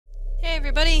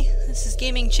everybody, this is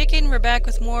Gaming Chicken. We're back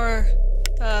with more,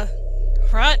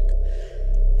 HROT?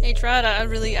 HROT,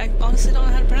 I honestly don't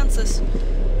know how to pronounce this.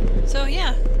 So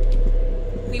yeah,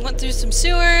 we went through some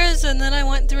sewers, and then I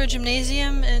went through a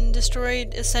gymnasium and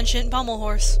destroyed a sentient pommel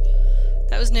horse.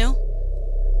 That was new.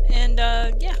 And,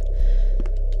 yeah.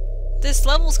 This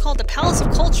level is called the Palace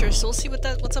of Culture, so we'll see what's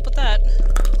up with that.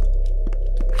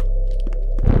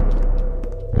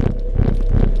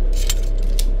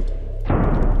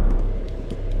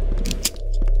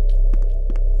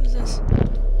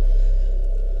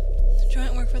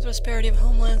 Prosperity of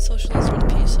homeland, socialism, and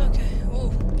peace. Okay. Whoa.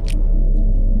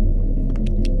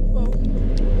 Whoa.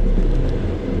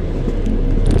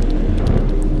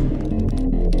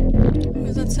 What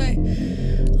does that say?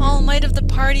 All might of the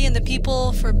party and the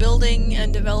people for building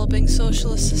and developing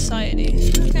socialist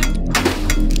society. Okay.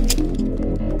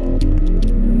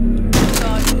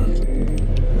 God.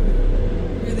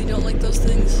 Really don't like those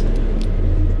things.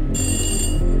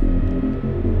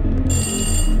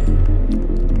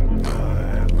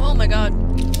 Oh my god.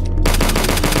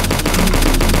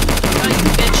 Ah, you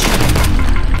bitch.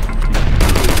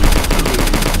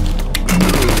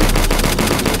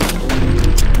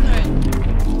 Alright.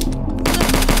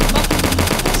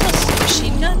 What is this? A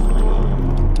machine gun?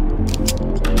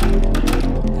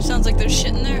 It sounds like there's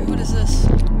shit in there. What is this?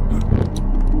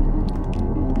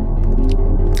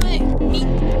 Hey, meat.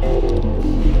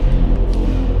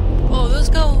 Whoa, those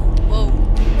go... Whoa.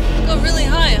 Go really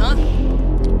high, huh?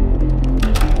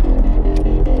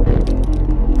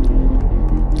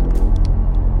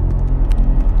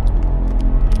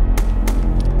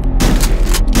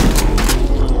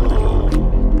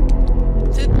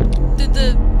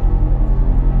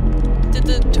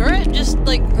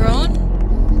 Like grown?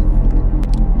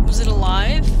 Was it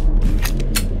alive?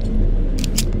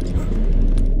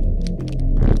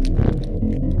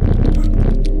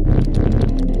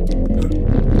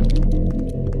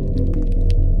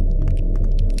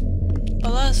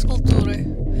 Palace Culture.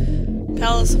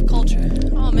 Palace of Culture.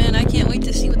 Oh man, I can't wait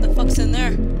to see what the fuck's in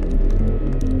there.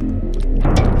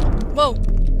 Whoa!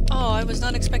 Oh, I was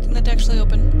not expecting that to actually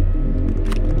open.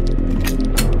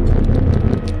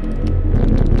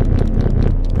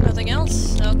 Nothing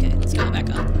else? Okay, let's go back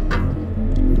up.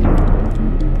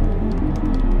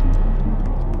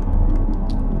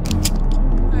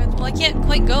 Alright, well I can't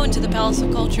quite go into the Palace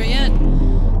of Culture yet,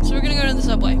 so we're gonna go to the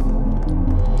subway.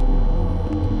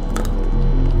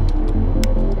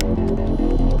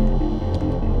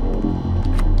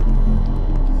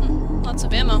 Lots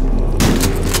of ammo.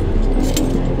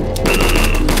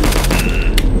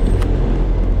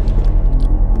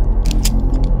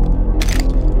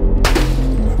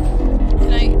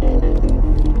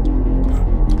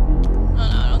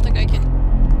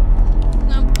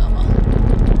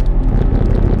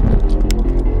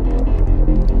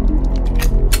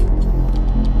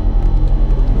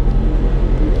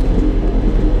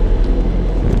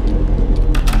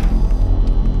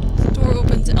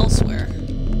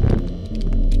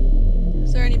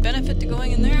 Benefit to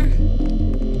going in there?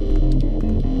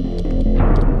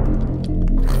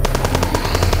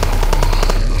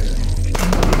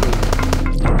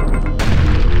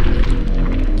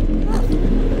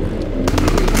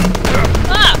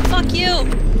 Ah! Fuck you!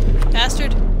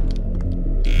 Bastard.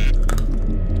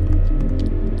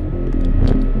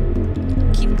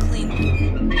 Keep clean.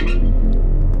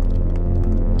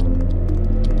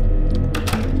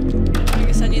 I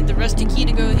guess I need the rusty key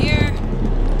to go here.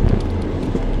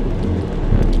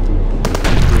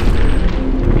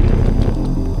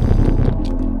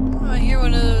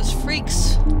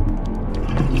 Freaks.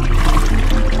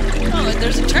 Oh,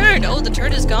 there's a turd! Oh, the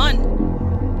turd is gone.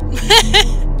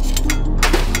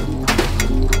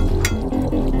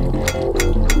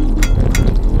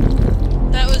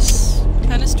 That was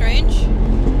kind of strange.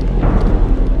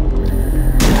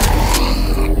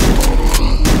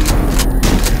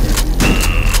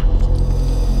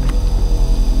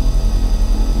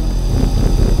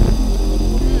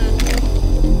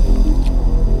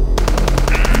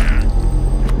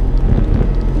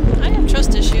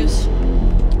 Issues.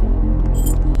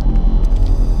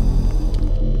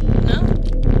 No?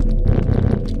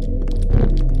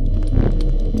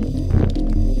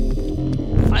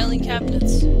 Filing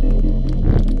cabinets.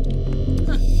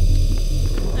 Huh.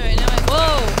 Alright, now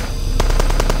whoa!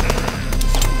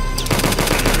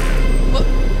 Whoa!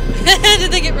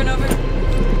 Did they get run over?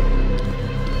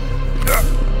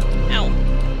 Ow.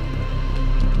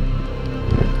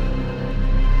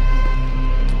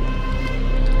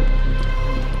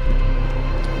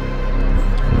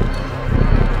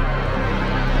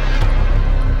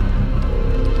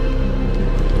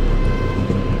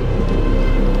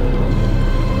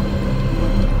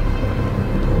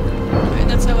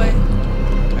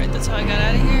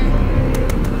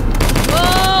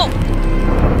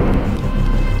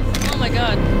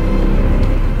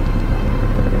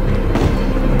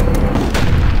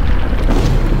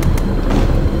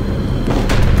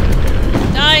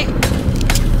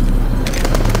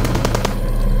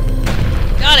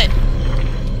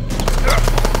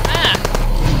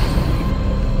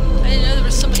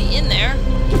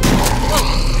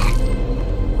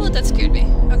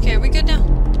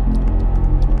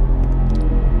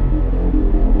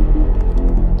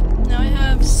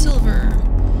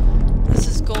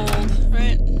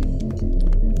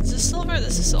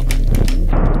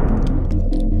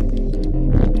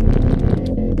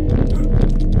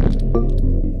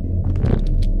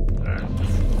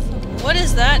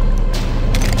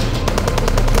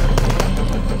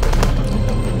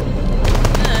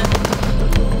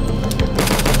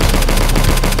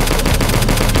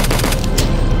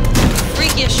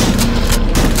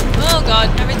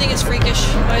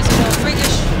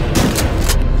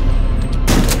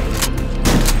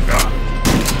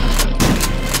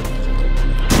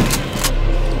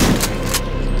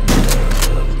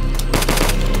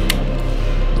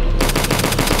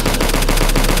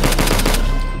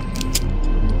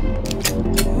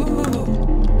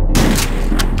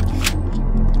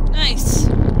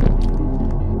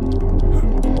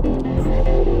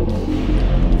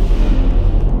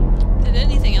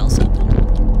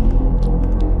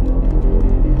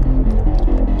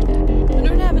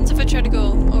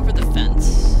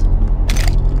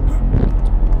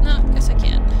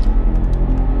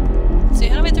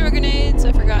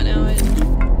 forgot now.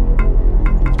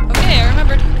 Okay, I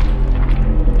remembered.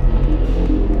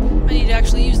 I need to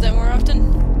actually use that more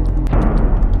often.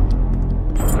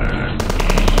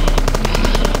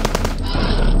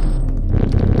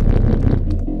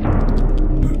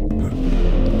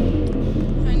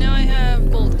 Alright, now I have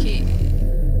gold key.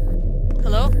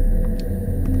 Hello?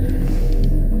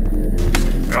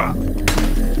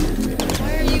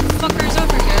 Why are you fuckers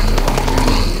over here?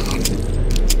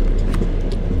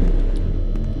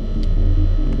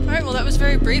 Alright, well that was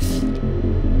very brief.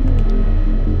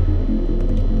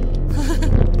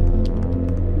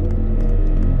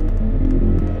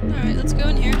 Alright, let's go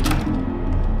in here.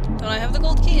 Don't I have the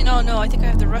gold key? No, I think I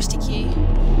have the rusty key.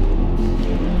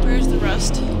 Where's the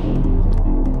rust?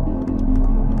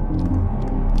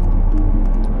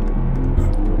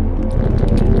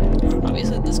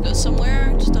 Obviously this goes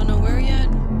somewhere, just don't know where yet.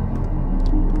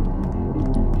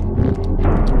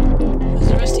 Is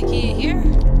the rusty key here?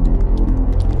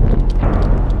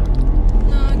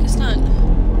 No, I guess not.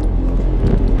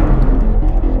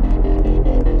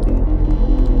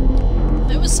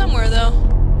 It was somewhere though.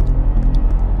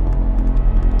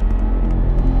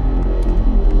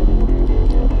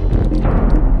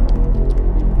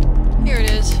 Here it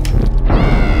is.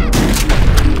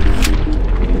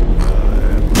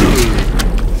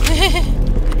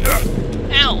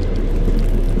 Ow!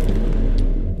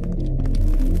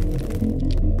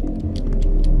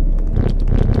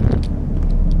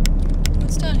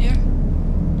 What's down here?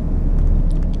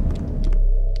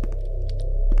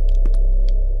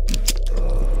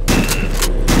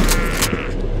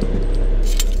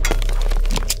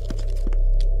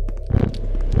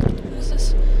 What is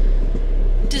this?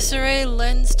 Disarray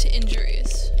lends to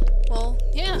injuries. Well,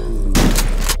 yeah.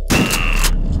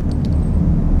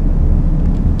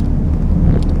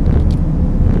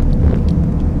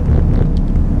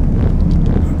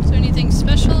 Is there anything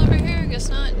special over here? I guess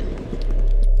not.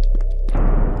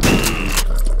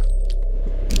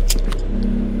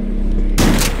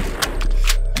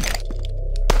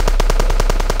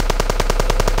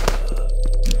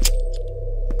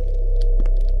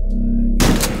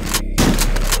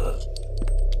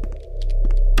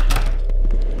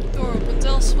 Door opens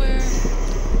elsewhere.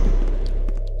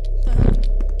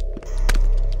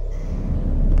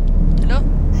 Hello?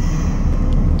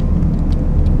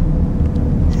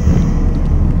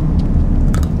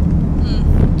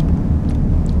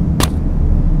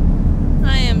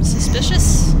 I am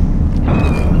suspicious.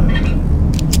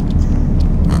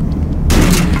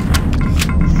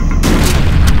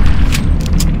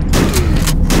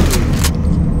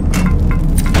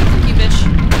 You bitch.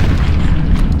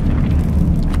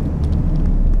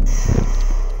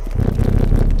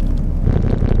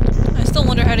 I still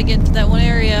wonder how to get to that one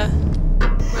area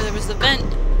where there was the vent.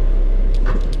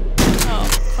 Oh,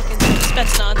 fucking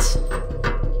Spetsnaz.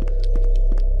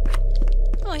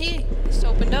 Oh, he just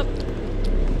opened up.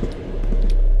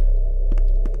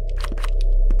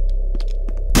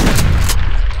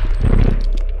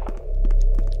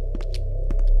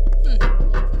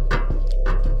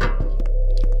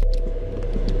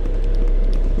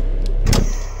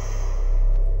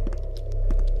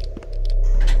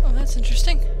 Oh, that's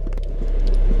interesting.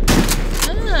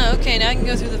 Ah, okay, now I can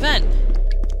go through the vent.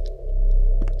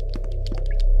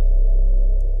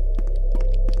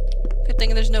 Good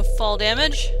thing there's no fall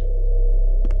damage.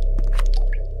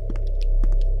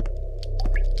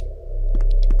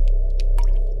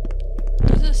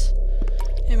 What is this?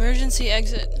 Emergency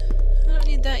exit. I don't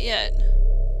need that yet.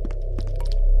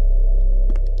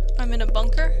 I'm in a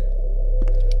bunker.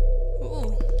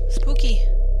 Ooh, spooky.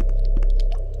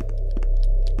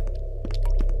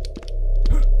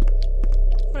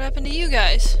 What happened to you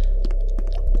guys?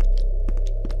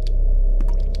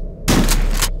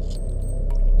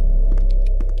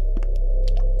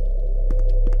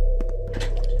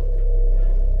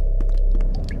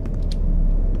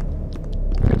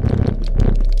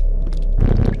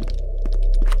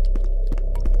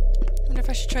 Wonder if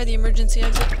I should try the emergency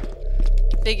exit.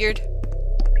 Figured.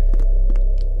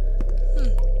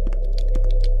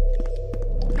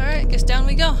 Alright, guess down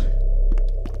we go.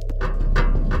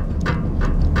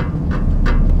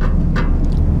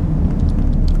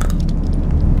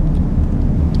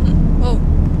 Whoa.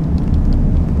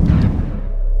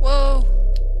 Whoa.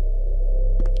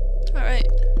 Alright.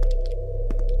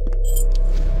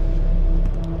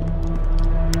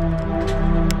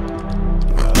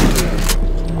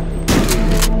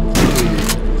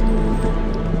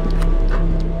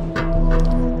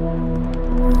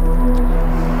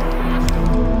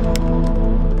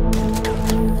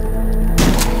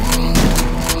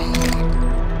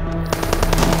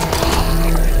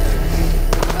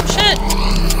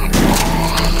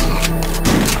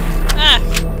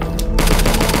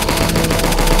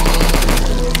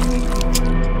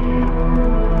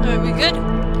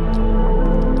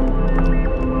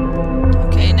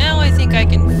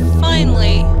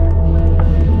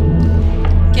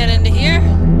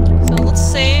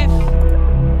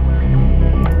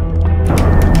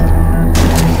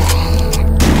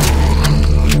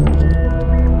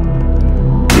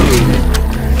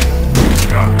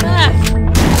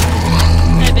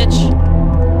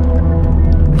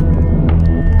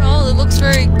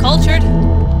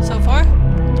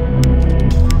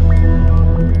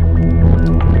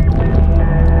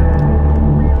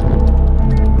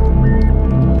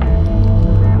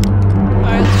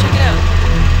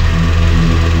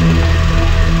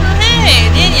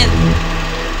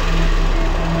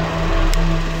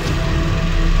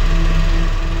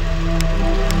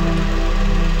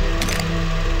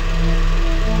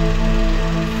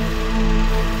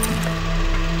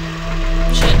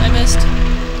 chest.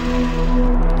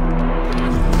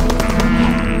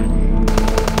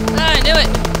 Ah, I knew it!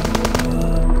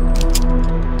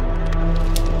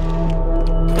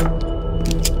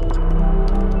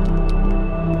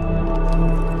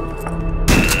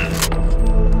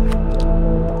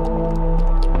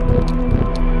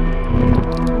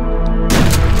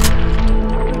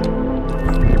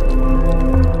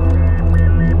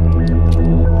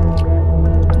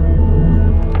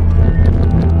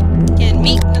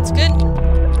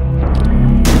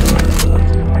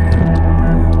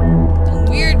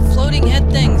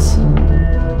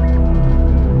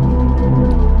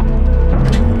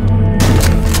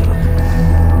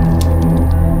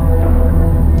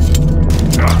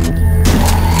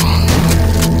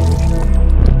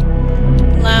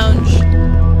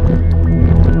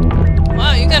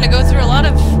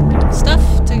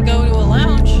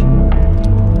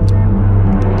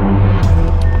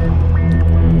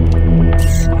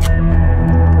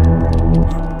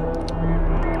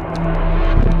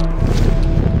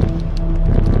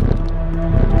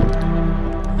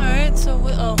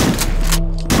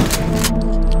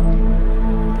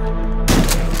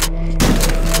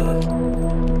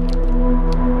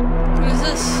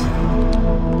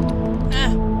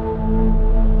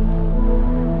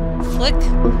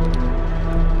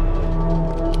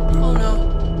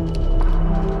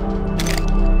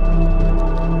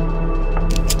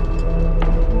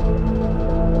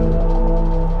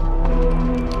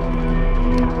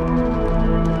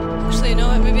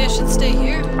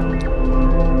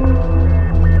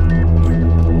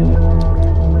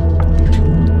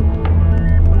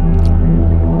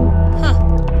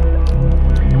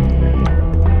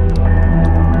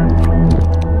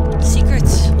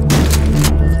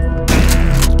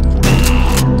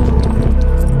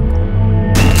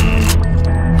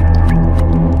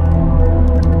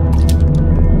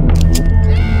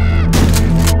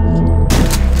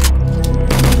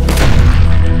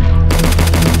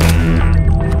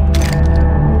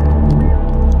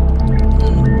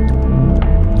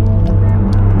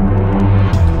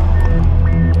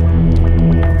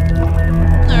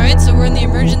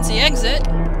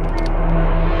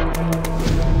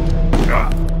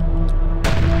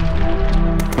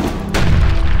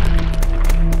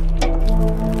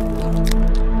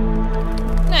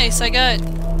 I got...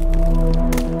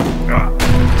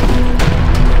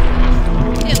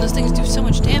 Damn, those things do so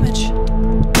much damage.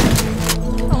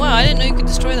 Oh wow, I didn't know you could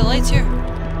destroy the lights here.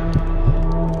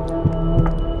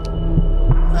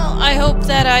 Well, I hope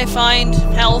that I find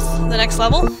health the next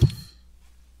level.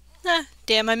 Ah,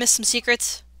 damn, I missed some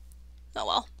secrets. Oh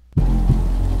well.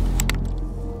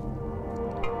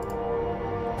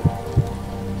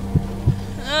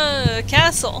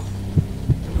 Castle.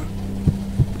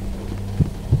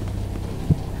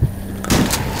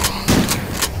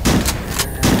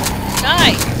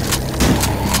 Die!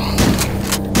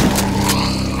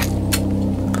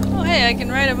 Oh hey, I can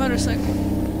ride a motorcycle.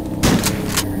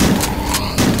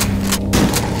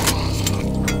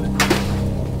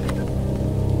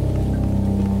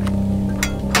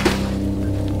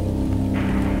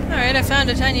 Alright, I found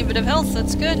a tiny bit of health,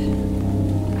 that's good.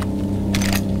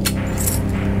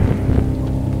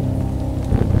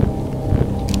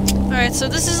 Alright, so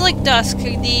this is like dusk.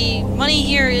 The money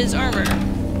here is armor.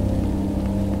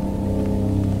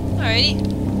 Alrighty.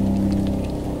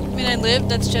 I mean, I lived,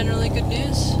 that's generally good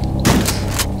news.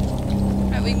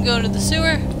 Alright, we can go to the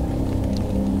sewer.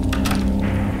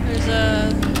 There's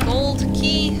a gold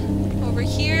key over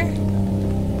here.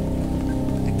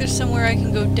 I think there's somewhere I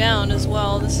can go down as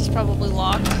well. This is probably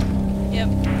locked. Yep.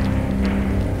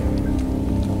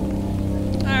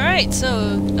 Alright,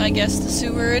 so I guess the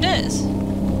sewer it is.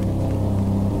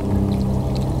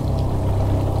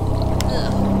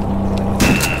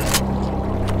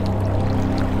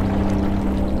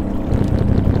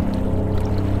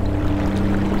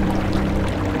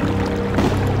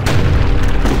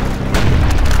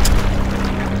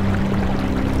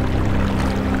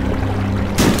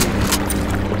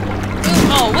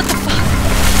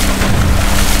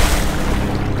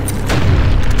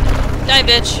 Die,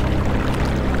 bitch.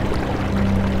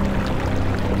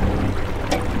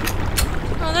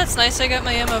 Oh, that's nice. I got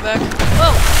my ammo back.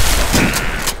 Whoa!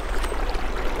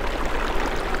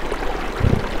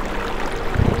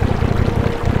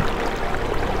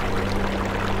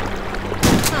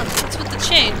 Huh, what's with the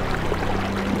chain?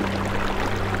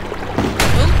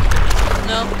 Boom?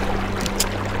 No.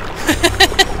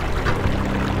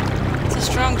 It's a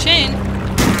strong chain.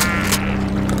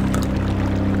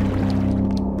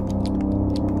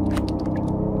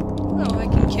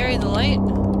 Carry the light.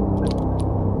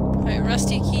 Alright,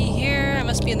 rusty key here. I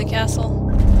must be in the castle.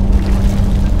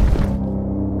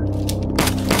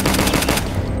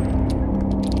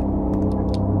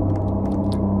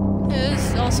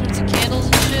 all sorts of candles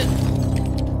and shit.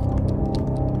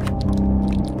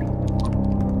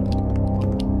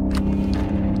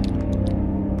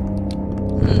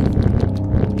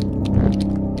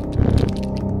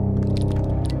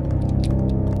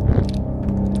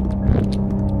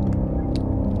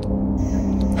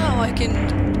 I can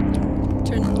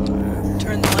turn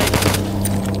the light.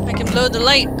 I can blow the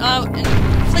light out and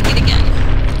flick it again.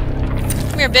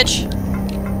 Come here, bitch.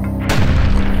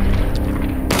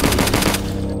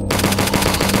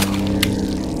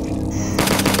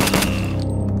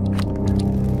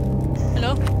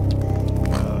 Hello?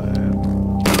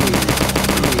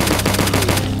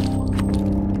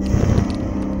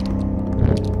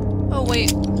 Oh,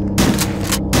 wait.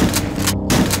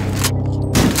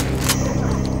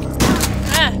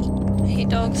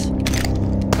 Dogs. I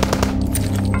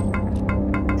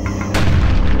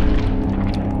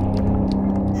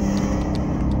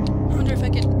wonder if I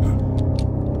could...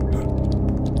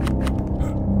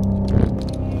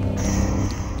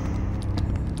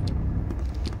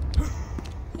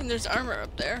 And there's armor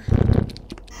up there.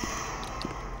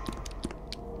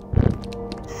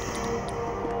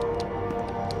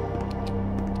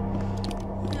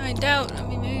 I doubt... I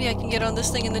mean, maybe I can get on this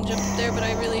thing and then jump up there, but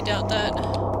I really doubt that.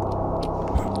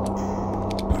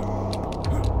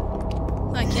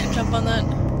 I can't jump on that.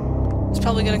 It's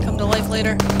probably gonna come to life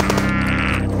later.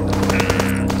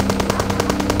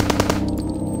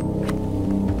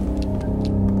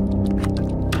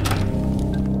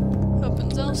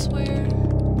 Opens elsewhere.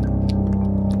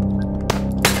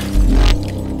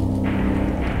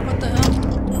 What the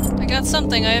hell? I got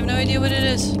something. I have no idea what it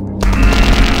is.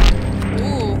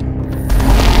 Ooh.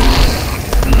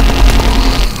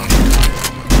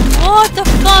 What the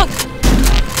fuck?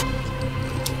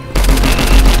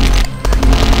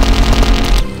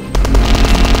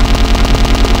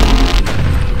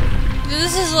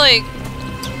 This is like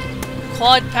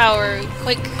quad power,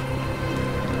 quick.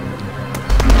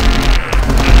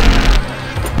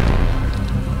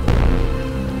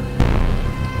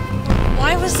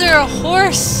 Why was there a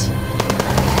horse?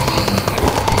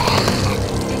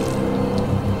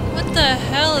 What the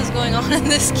hell is going on in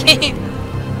this game?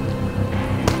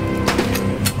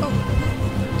 Oh.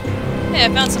 Hey, I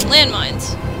found some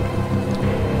landmines.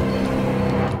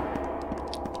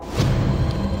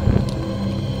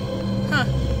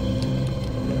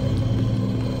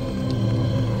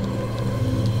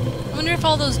 I wonder if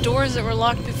all those doors that were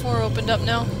locked before opened up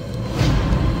now.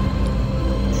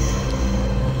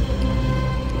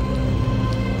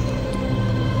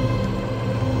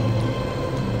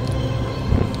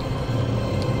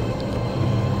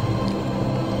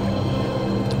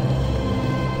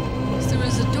 So there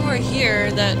was a door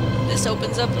here that this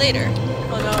opens up later.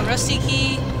 Oh no, rusty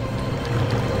key.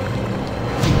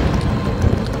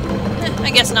 I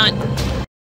guess not.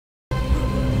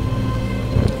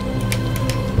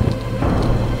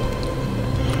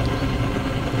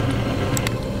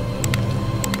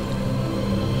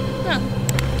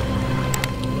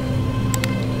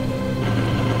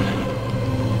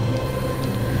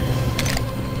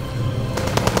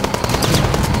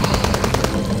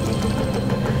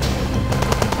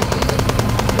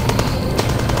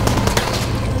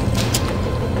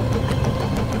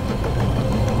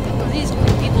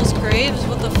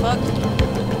 What the fuck?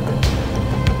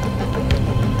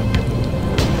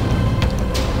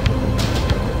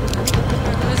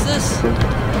 What is this?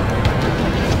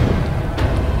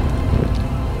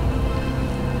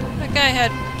 That guy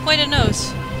had quite a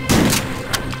nose.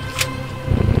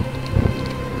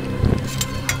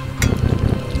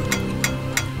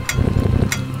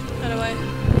 How do I...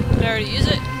 Did I already use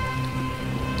it?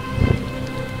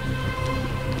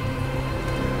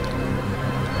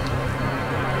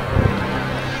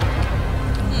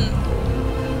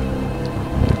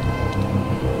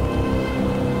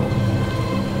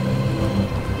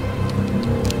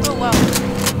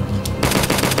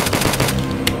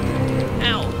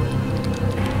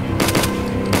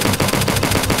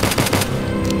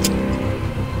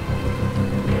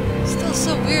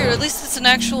 At least it's an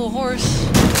actual horse.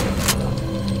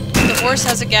 The horse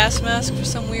has a gas mask for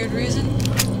some weird reason.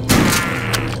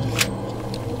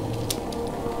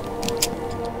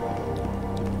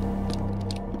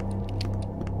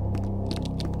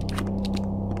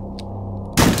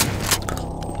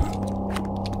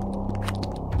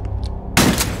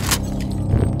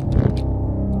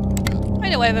 I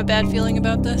know I have a bad feeling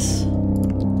about this.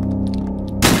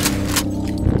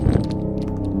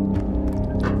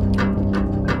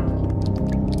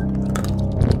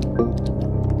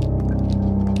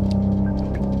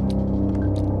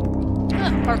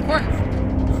 Parkour.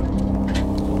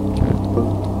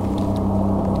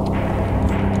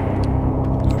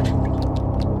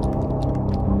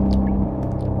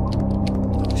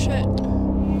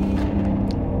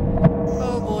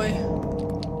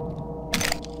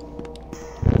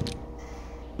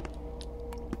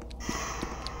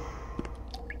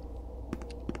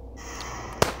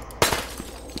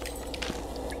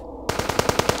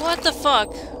 What the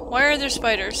fuck? Why are there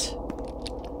spiders?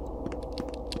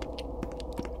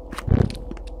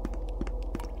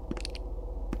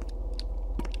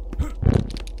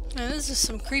 Man, this is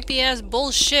some creepy ass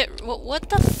bullshit. What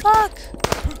the fuck?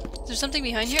 Is there something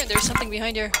behind here? There's something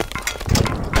behind here.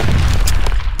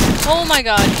 Oh my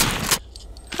god.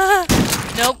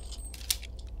 Nope.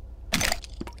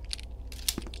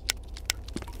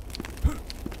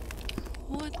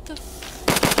 What the f-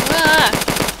 ah!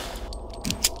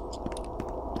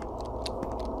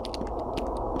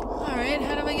 Alright,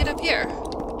 how do I get up here?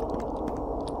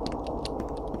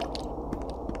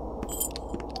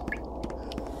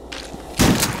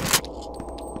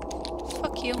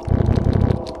 Fuck you.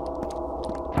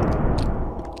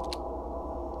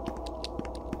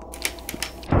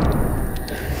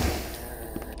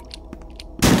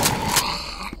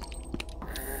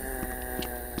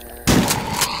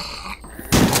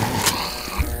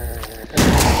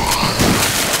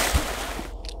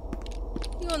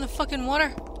 You in the fucking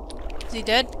water? Is he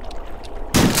dead?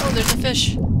 Oh, there's a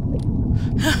fish.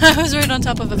 I was right on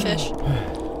top of a fish.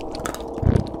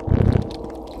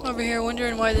 Over here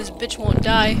wondering why this bitch won't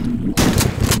die.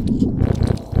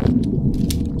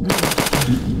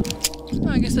 Oh,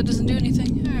 I guess that doesn't do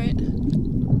anything. Alright.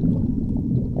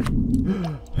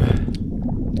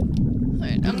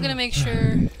 Alright, I'm gonna make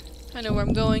sure I know where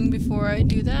I'm going before I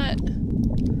do that.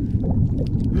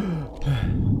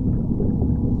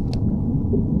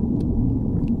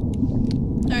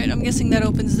 Alright, I'm guessing that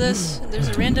opens this. And there's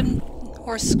a random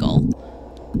horse skull.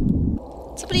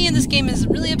 Somebody in this game is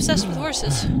really obsessed with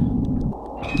horses.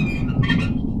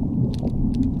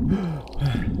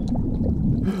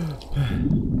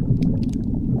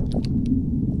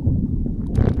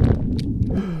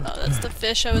 Oh, that's the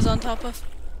fish I was on top of.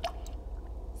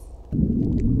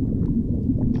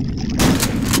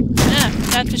 Ah,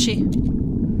 catfishy.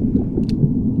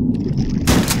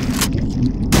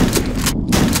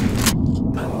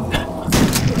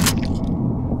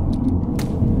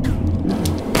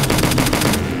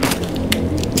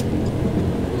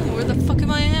 Where the fuck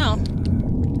am I now?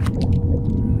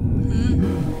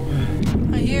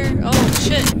 I hear... oh,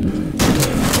 shit.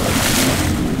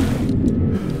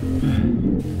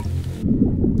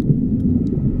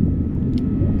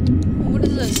 What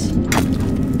is this?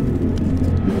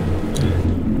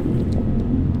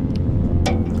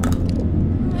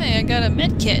 Hey, I got a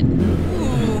med kit.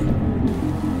 Ooh.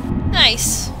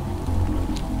 Nice.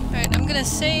 Alright, I'm gonna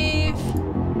save.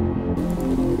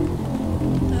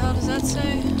 What the hell does that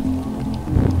say?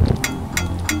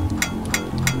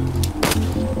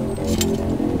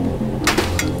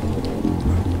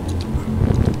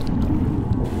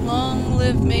 Long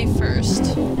live May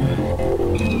 1st.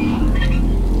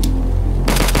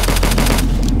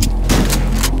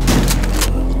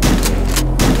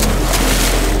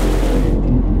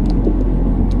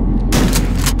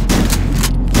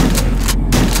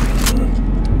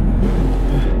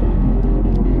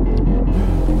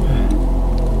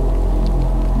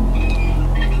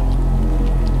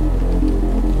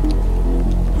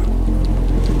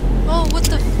 Oh, what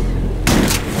the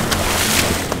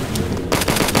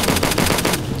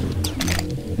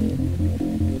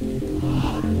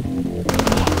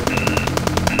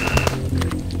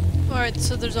Alright,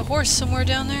 so there's a horse somewhere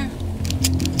down there.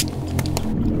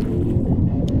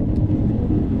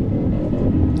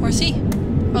 Horsey?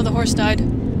 Oh, the horse died.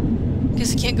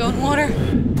 Guess it can't go in water.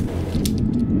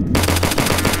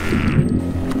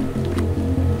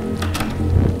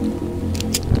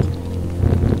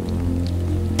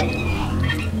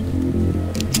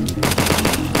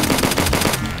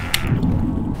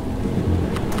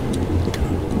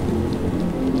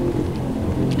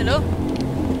 Hello?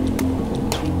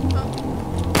 Oh.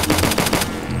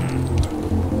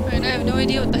 Alright, I have no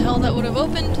idea what the hell that would have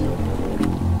opened.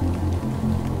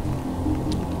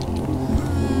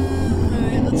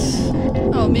 Alright, let's...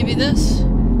 oh, maybe this?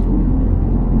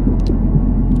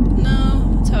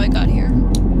 No, that's how I got here.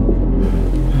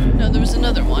 No, there was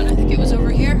another one. I think it was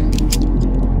over here.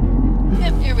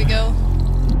 Yep, here we go.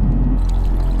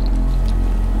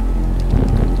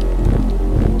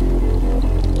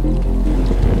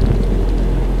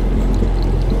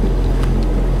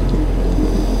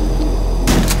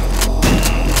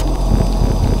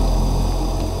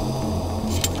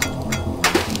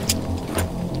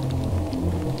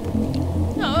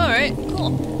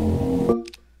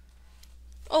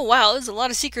 Oh wow, there's a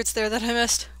lot of secrets there that I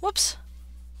missed. Whoops.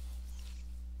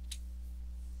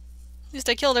 At least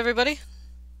I killed everybody.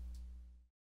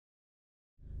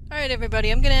 Alright everybody,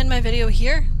 I'm gonna end my video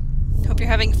here. Hope you're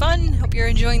having fun, hope you're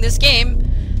enjoying this game.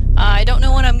 I don't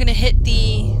know when I'm gonna hit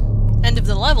the end of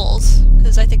the level. levels,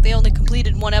 because I think they only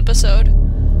completed 1 episode,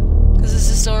 because this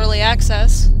is still early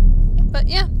access. But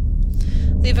yeah,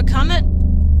 leave a comment,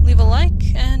 leave a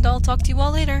like, and I'll talk to you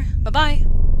all later. Bye-bye!